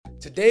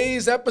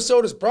Today's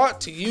episode is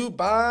brought to you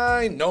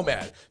by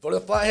Nomad,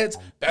 voted the Flathead's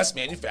best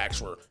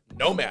manufacturer.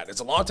 Nomad is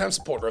a longtime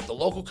supporter of the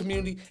local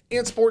community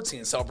and sports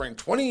scene, celebrating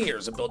 20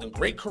 years of building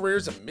great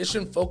careers in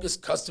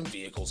mission-focused custom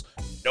vehicles.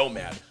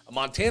 Nomad, a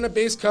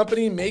Montana-based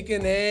company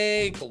making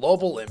a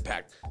global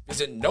impact.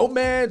 Visit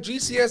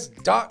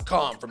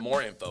nomadgcs.com for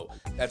more info.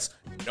 That's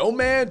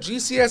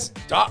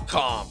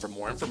nomadgcs.com for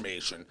more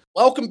information.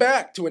 Welcome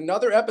back to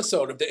another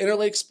episode of the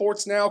Interlake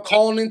Sports Now.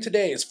 Calling in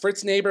today is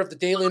Fritz, neighbor of the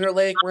Daily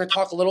Interlake. We're going to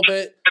talk a little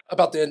bit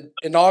about the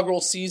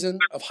inaugural season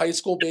of high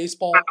school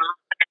baseball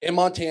in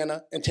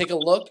Montana and take a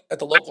look at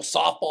the local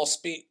softball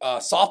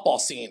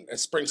scene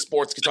as spring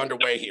sports gets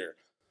underway here.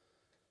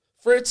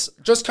 Fritz,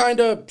 just kind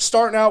of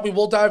starting out, we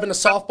will dive into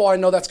softball. I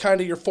know that's kind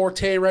of your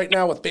forte right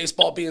now with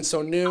baseball being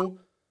so new.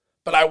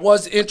 But I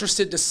was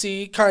interested to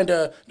see kind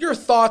of your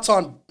thoughts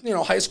on,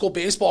 high school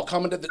baseball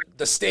coming to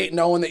the state,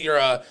 knowing that you're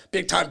a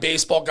big-time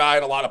baseball guy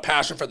and a lot of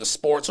passion for the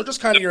sport. So just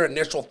kind of your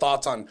initial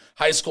thoughts on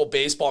high school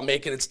baseball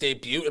making its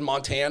debut in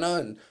Montana,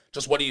 and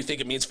just what do you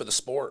think it means for the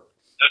sport?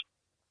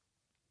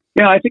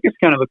 Yeah, I think it's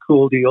kind of a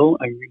cool deal.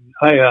 I mean,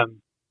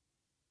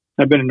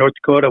 I've been in North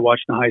Dakota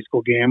watching a high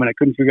school game, and I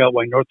couldn't figure out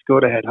why North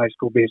Dakota had high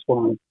school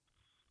baseball and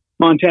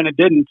Montana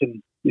didn't.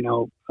 And,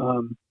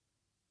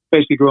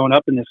 basically growing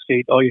up in this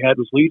state, all you had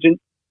was Legion,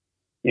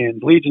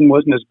 and Legion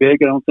wasn't as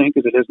big, I don't think,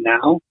 as it is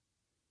now.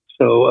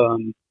 So,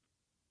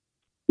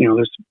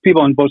 there's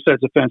people on both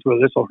sides of the fence,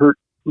 whether this will hurt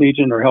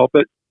Legion or help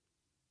it.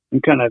 I'm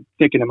kind of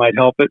thinking it might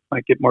help it,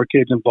 might get more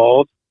kids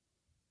involved.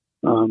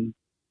 Some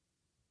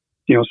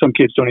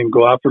kids don't even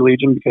go out for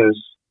Legion because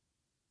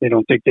they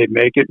don't think they'd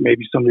make it.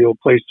 Maybe somebody will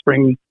play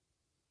spring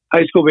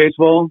high school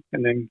baseball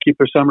and then keep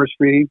their summers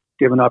free,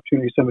 give an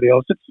opportunity to somebody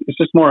else. It's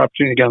just more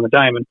opportunity to get on the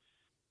diamond.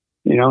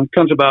 It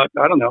comes about,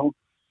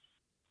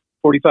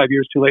 45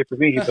 years too late for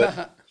me,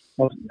 but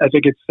I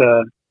think it's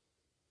kind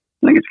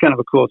of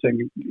a cool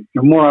thing.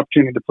 More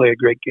opportunity to play a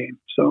great game.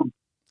 So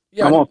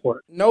yeah, I'm all for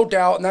it. No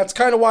doubt. And that's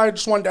kind of why I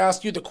just wanted to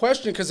ask you the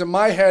question, because in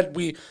my head,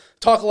 we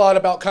talk a lot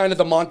about kind of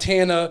the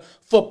Montana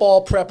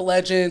football prep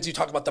legends. You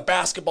talk about the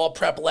basketball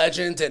prep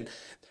legends, and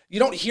you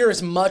don't hear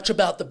as much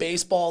about the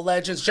baseball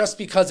legends just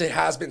because it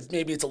has been,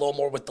 maybe it's a little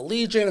more with the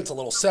Legion, it's a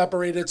little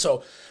separated.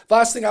 So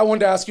last thing I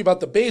wanted to ask you about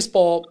the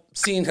baseball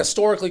scene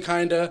historically,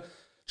 kind of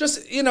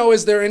just,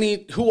 is there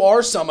who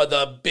are some of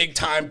the big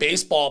time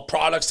baseball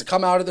products to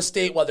come out of the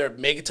state, whether it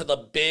make it to the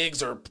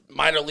bigs or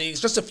minor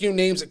leagues, just a few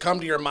names that come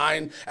to your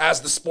mind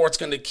as the sport's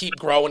going to keep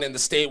growing in the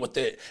state with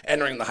it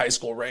entering the high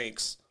school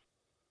ranks?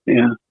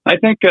 Yeah, I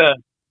think,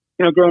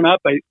 growing up,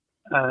 and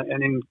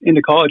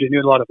into college, I knew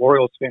a lot of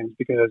Orioles fans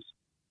because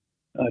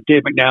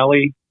Dave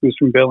McNally, who's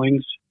from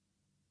Billings,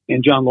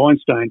 and John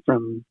Lowenstein,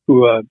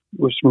 who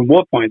was from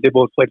Wolf Point. They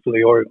both played for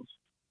the Orioles.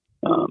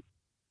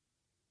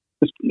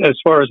 As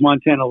far as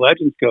Montana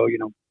legends go,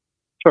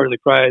 Charlie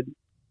Pride,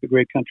 the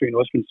great country and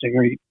western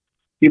singer,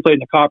 he played in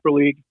the Copper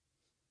League.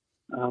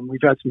 We've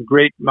had some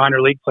great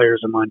minor league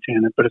players in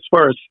Montana, but as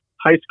far as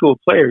high school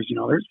players,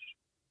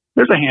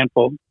 there's a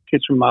handful.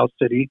 Kids from Miles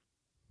City,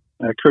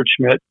 Kurt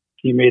Schmidt,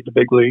 he made the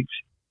big leagues.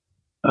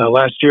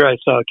 Last year, I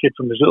saw a kid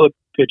from Missoula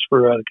pitch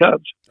for the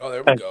Cubs. Oh,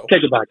 there we go.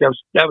 Take it back. That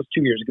was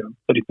 2 years ago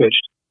that he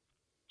pitched.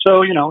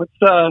 So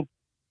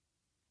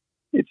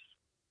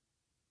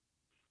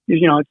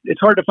it's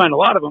hard to find a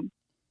lot of them,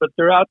 but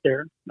they're out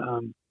there.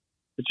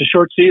 It's a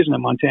short season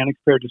in Montana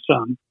compared to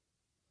some.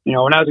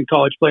 When I was in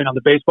college playing on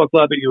the baseball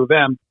club at U of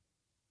M,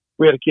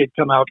 we had a kid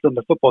come out from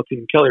the football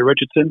team, Kelly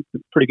Richardson, a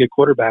pretty good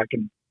quarterback,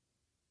 and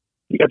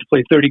he got to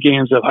play 30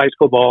 games of high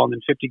school ball and then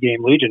 50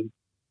 game Legion.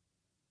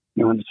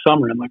 In the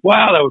summer, I'm like,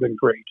 wow, that would have been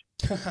great.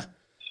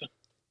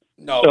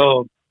 No.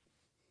 So,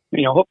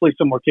 hopefully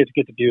some more kids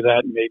get to do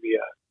that and maybe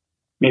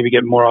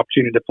get more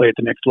opportunity to play at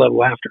the next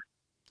level after.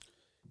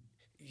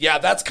 Yeah,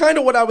 that's kind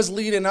of what I was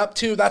leading up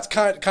to. That's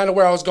kind of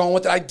where I was going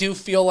with it. I do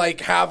feel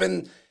like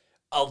having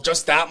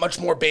just that much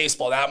more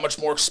baseball, that much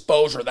more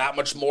exposure, that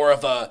much more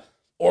of a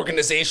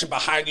organization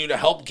behind you to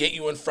help get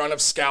you in front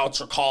of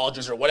scouts or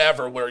colleges or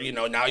whatever, where,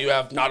 now you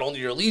have not only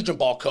your Legion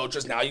ball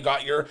coaches, now you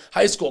got your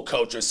high school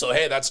coaches. So,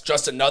 hey, that's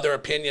just another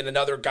opinion,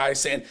 another guy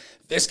saying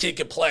this kid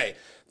could play.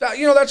 That,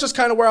 that's just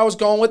kind of where I was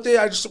going with it.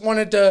 I just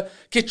wanted to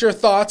get your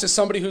thoughts as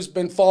somebody who's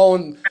been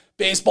following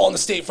baseball in the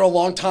state for a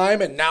long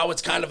time, and now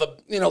it's kind of a,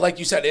 like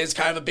you said, it is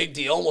kind of a big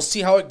deal, and we'll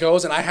see how it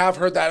goes. And I have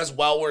heard that as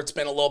well, where it's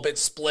been a little bit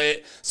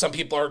split. Some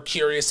people are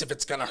curious if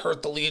it's going to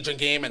hurt the Legion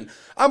game, and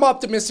I'm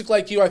optimistic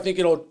like you. I think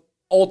it'll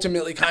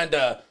ultimately kind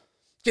of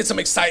get some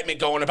excitement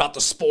going about the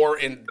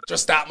sport, and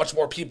just that much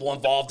more people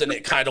involved in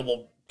it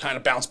will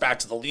bounce back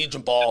to the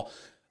Legion ball,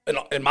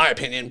 in my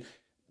opinion.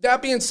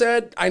 That being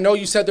said, I know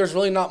you said there's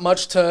really not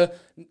much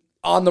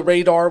on the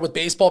radar with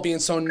baseball being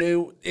so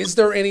new. Is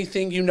there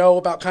anything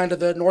about kind of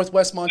the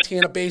Northwest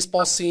Montana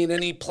baseball scene,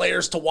 any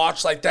players to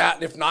watch like that?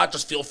 And if not,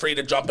 just feel free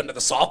to jump into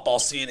the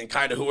softball scene and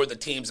kind of who are the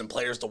teams and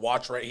players to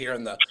watch right here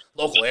in the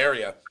local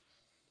area.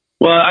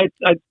 Well,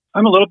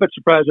 I'm a little bit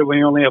surprised that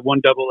we only have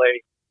one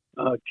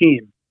AA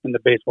team in the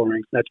baseball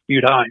ranks, and that's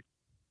Butte High.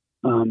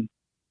 The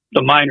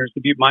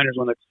Butte Miners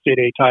won the state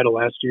A title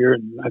last year,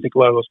 and I think a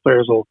lot of those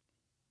players will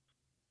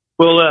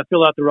we'll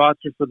fill out the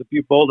roster for the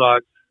Butte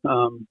Bulldogs.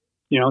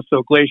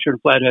 So Glacier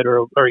and Flathead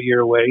are a year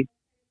away.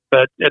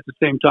 But at the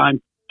same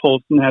time,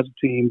 Polson has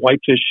a team.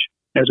 Whitefish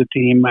has a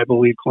team. I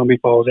believe Columbia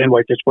Falls and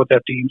Whitefish both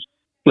have teams.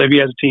 Libby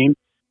has a team.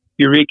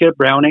 Eureka,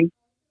 Browning.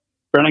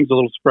 Browning's a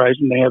little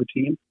surprising. They have a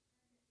team.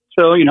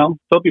 So,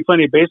 there'll be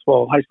plenty of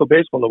baseball, high school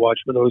baseball to watch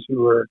for those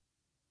who are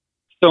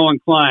so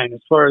inclined.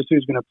 As far as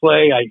who's going to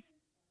play,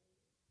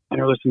 I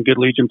know there's some good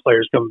Legion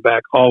players coming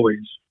back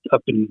always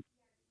up in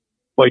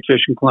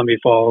Whitefish and Columbia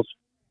Falls.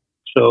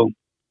 So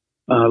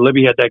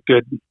Libby had that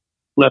good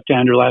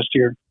left-hander last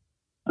year.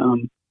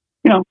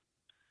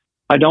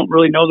 I don't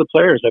really know the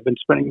players. I've been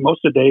spending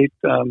most of the day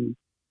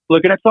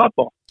looking at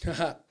softball.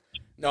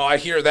 No, I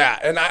hear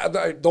that. And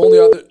the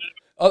only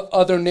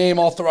other name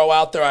I'll throw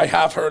out there, I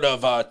have heard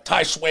of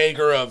Ty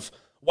Schwager of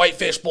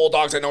Whitefish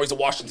Bulldogs. I know he's a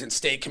Washington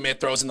State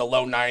commit, throws in the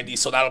low 90s,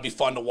 so that'll be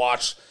fun to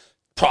watch.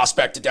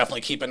 Prospect to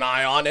definitely keep an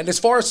eye on. And as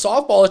far as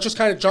softball, let's just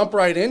kind of jump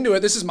right into it.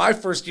 This is my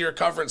first year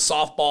covering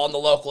softball in the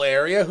local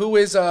area. Who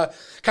is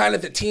kind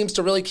of the teams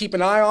to really keep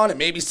an eye on, and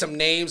maybe some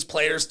names,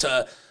 players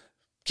to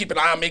keep an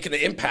eye on making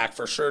the impact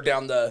for sure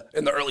in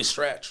the early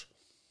stretch?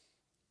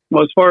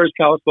 Well, as far as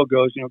Kalispell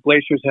goes,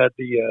 Glacier's had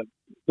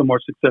the more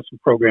successful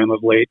program of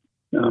late.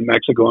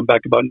 Actually, going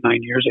back about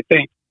 9 years, I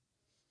think.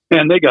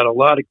 And they got a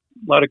lot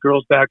of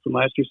girls back from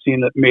last year's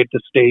team that made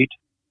the state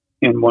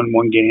and won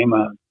one game.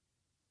 I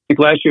think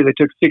last year they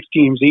took 6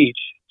 teams each.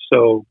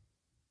 So,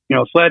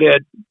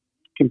 Flathead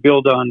can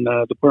build on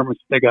the performance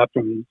they got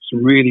from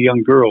some really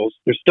young girls.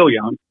 They're still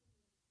young.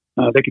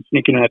 They could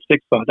sneak in at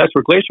 6th spot. That's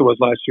where Glacier was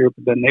last year,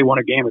 but then they won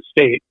a game at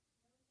state,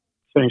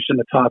 finished in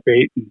the top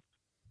 8. And,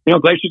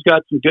 Glacier's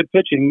got some good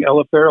pitching.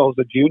 Ella Farrell is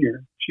a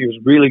junior. She was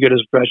really good as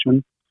a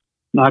freshman.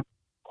 Not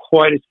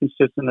quite as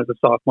consistent as a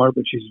sophomore,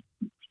 but she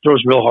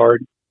throws real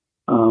hard.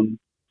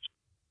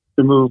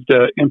 They moved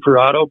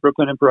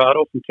Brooklyn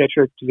Imperato from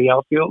catcher to the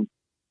outfield.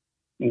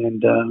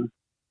 And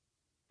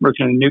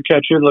working on a new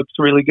catcher, looks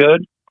really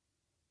good.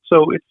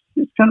 So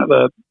it's kind of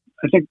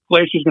I think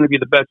Glacier's going to be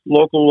the best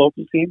local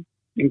team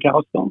in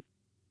Kalispell.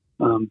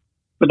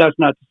 But that's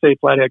not to say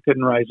Flathead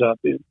couldn't rise up.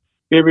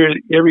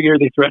 Every year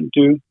they threaten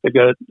to. They've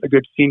got a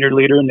good senior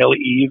leader, Nellie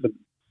Eve. And,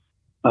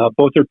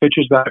 both their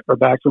pitchers are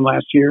back from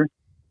last year.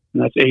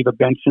 And that's Ava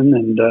Benson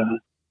and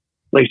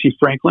Lacey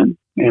Franklin.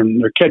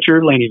 And their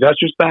catcher, Lainey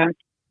Vester's back.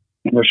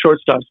 And their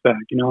shortstop's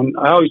back. And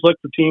I always look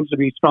for teams to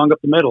be strong up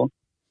the middle.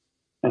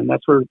 And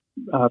that's where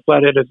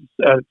Flathead is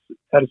at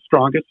its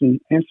strongest. And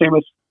same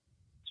as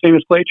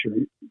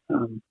Glacier.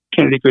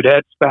 Kennedy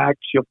Goodette's back.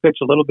 She'll pitch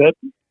a little bit.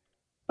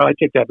 I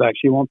take that back.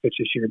 She won't pitch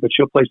this year, but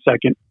she'll play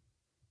second.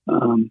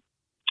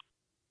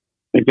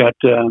 They've got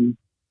they're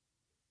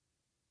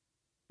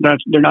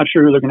not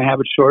sure who they're going to have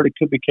at short. It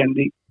could be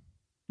Kennedy.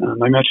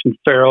 I mentioned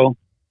Farrell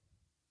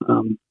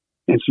and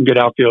some good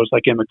outfielders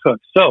like Emma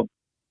Cook. So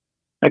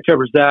that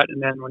covers that.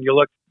 And then when you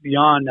look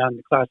beyond on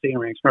the Class A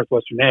ranks,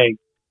 Northwestern A,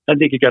 I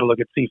think you got to look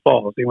at Sioux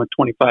Falls. They went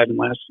 21-5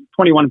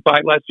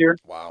 last year.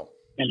 Wow.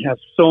 And have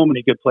so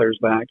many good players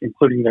back,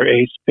 including their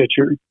ace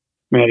pitcher,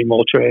 Maddie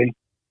Moultrie.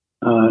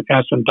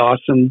 Aspen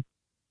Dawson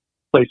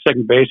played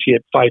second base. He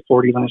hit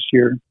 .540 last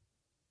year.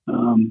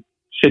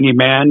 Sydney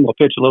Mann will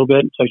pitch a little bit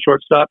and play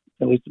shortstop,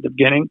 at least at the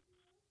beginning.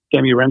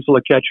 Demi Renzel,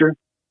 a catcher.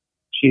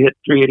 She hit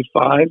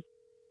 .385.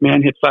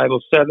 Mann hit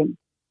 .507.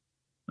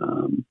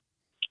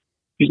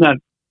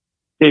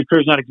 Dave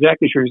Kerr's not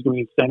exactly sure he's going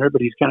to be in center,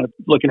 but he's kind of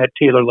looking at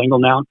Taylor Lingle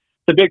now.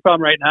 The big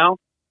problem right now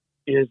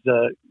is,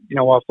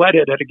 while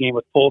Flathead had a game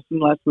with Polson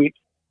last week,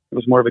 it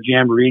was more of a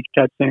jamboree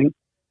type thing.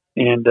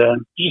 And there's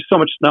just so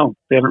much snow.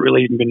 They haven't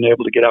really even been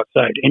able to get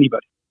outside,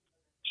 anybody.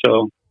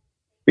 So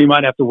we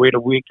might have to wait a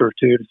week or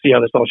two to see how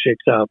this all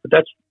shakes out.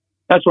 But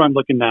that's where I'm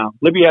looking now.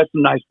 Libby has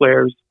some nice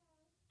players.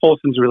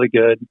 Polson's really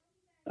good.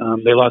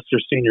 They lost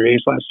their senior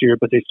ace last year,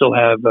 but they still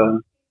have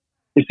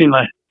they seem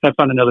like have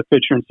found another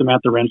pitcher in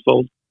Samantha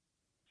Renfold.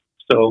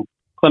 So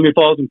Columbia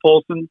Falls and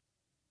Polson.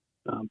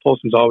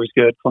 Polson's always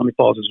good. Columbia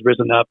Falls has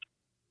risen up.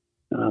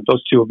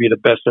 Those two will be the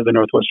best of the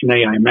Northwestern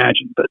A, I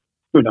imagine, but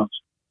who knows?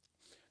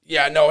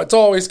 Yeah, no, it's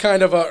always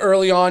kind of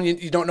early on.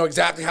 You don't know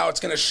exactly how it's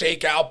going to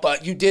shake out,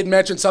 but you did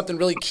mention something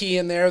really key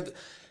in there.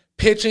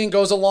 Pitching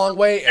goes a long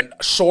way, and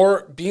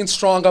being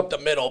strong up the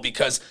middle,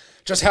 because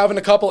just having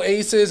a couple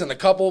aces and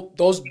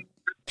those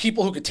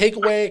people who could take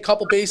away a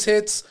couple base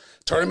hits,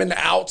 turn them into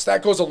outs,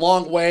 that goes a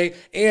long way,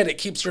 and it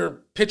keeps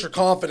your pitcher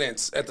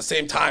confidence at the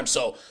same time.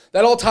 So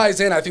that all ties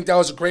in. I think that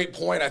was a great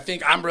point. I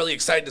think I'm really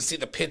excited to see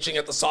the pitching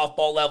at the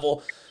softball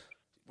level.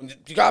 When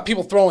you got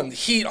people throwing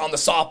heat on the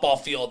softball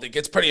field, it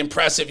gets pretty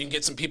impressive. You can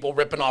get some people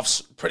ripping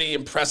off pretty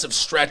impressive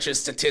stretches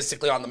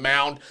statistically on the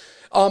mound.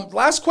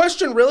 Last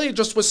question, really,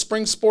 just with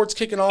spring sports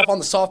kicking off on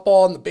the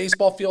softball and the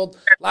baseball field.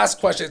 Last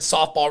question, it's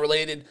softball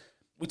related.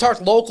 We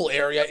talked local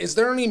area. Is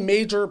there any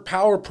major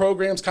power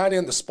programs kind of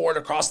in the sport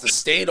across the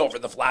state over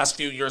the last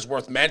few years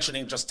worth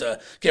mentioning, just to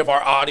give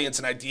our audience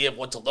an idea of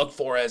what to look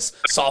for as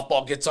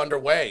softball gets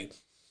underway?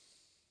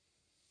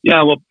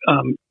 Yeah, well,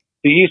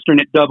 the Eastern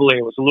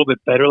AA was a little bit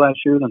better last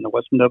year than the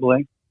Western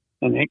AA,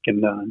 I think.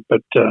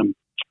 But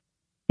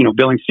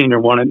Billings Senior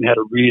won it and had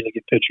a really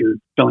good pitcher.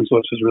 Billings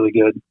West was really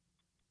good.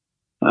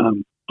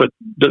 But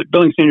the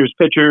Billings Senior's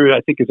pitcher,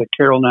 I think, is at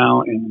Carroll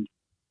now, and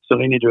so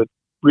they need to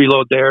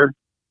reload there.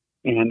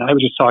 And I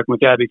was just talking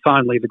with Abby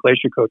Conley, the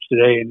Glacier coach,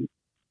 today, and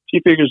she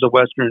figures the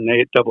Western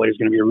AA is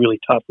going to be a really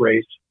tough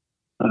race.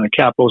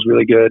 Capital's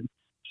really good.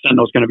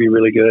 Sentinel's going to be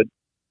really good.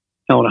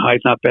 Helena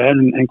High's not bad,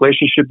 and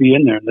Glacier should be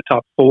in there in the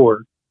top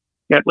 4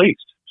 at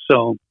least.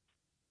 So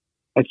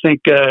I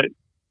think the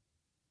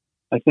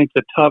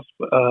tough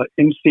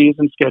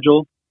in-season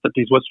schedule that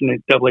these Western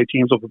AA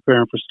teams will prepare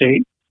them for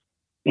state,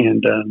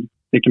 and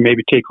they can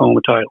maybe take home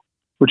a title,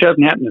 which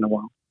hasn't happened in a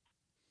while.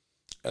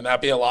 And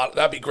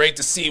that'd be great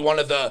to see one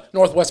of the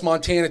Northwest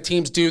Montana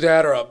teams do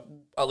that, or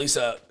at least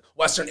a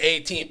Western AA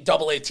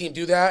team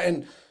do that.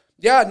 And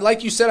yeah,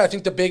 like you said, I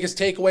think the biggest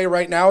takeaway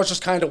right now is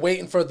just kind of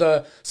waiting for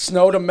the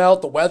snow to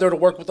melt, the weather to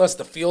work with us,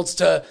 the fields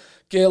to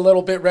get a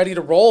little bit ready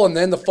to roll, and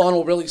then the fun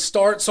will really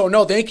start. So,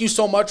 no, thank you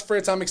so much,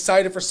 Fritz. I'm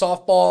excited for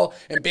softball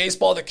and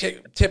baseball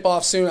to tip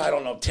off soon. I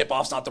don't know,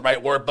 tip-off's not the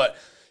right word, but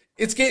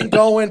it's getting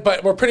going,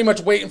 but we're pretty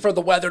much waiting for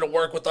the weather to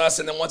work with us,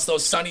 and then once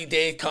those sunny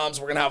day comes,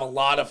 we're going to have a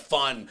lot of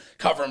fun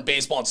covering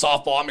baseball and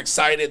softball. I'm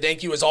excited.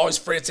 Thank you, as always,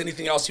 Fritz.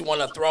 Anything else you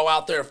want to throw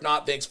out there? If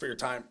not, thanks for your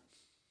time.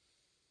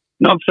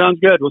 No, sounds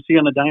good. We'll see you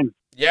on the diamond.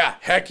 Yeah,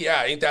 heck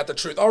yeah. Ain't that the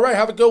truth? All right,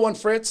 have a good one,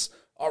 Fritz.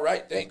 All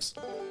right, thanks.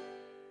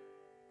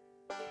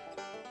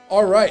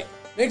 All right.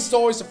 Thanks as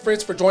always to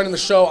Fritz for joining the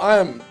show. I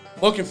am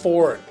looking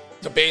forward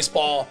to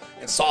baseball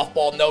and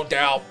softball, no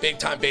doubt.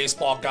 Big-time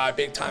baseball guy,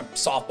 big-time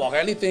softball guy.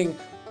 Anything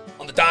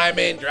on the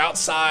diamond, you're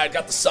outside,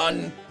 got the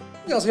sun.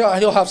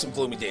 He'll have some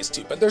gloomy days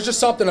too, but there's just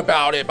something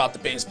about it, about the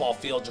baseball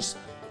field, just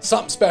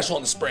something special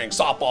in the spring,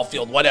 softball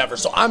field, whatever.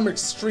 So I'm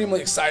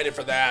extremely excited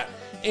for that.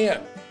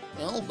 And,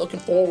 looking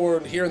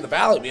forward here in the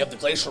Valley, we have the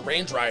Glacier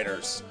Range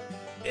Riders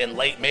in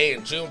late May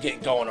and June getting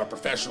going, our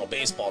professional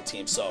baseball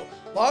team. So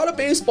a lot of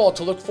baseball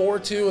to look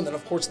forward to, and then,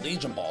 of course,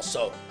 Legion Ball.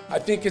 So I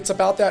think it's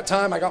about that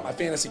time. I got my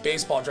fantasy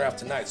baseball draft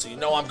tonight, so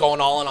I'm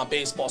going all in on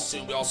baseball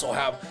soon. We also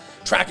have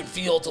track and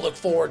field to look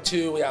forward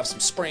to. We have some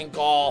spring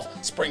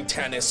golf, spring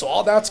tennis, so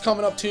all that's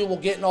coming up too. We'll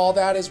get into all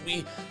that as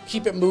we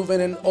keep it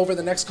moving in over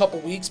the next couple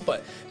weeks.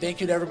 But thank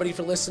you to everybody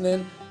for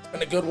listening. It's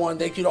been a good one.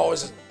 Thank you to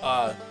always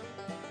to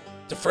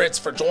Fritz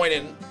for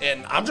joining,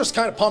 and I'm just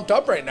kind of pumped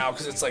up right now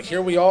because it's like,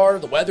 here we are,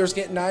 the weather's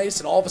getting nice,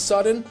 and all of a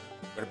sudden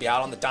we're gonna be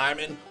out on the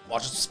diamond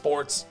watching some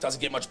sports.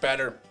 Doesn't get much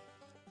better.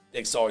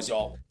 Thanks as always,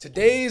 y'all.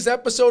 Today's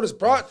episode is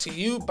brought to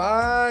you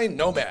by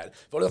Nomad.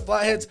 Voted the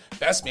Flathead's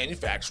best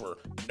manufacturer.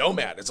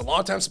 Nomad is a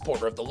longtime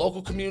supporter of the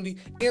local community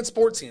and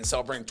sports scene,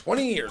 celebrating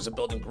 20 years of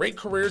building great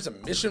careers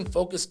and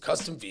mission-focused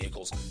custom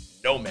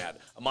vehicles. Nomad,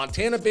 a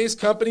Montana-based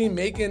company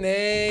making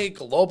a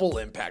global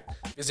impact.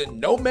 Visit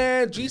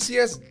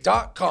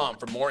nomadgcs.com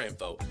for more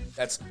info.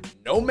 That's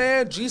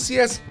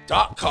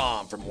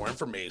nomadgcs.com for more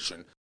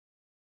information.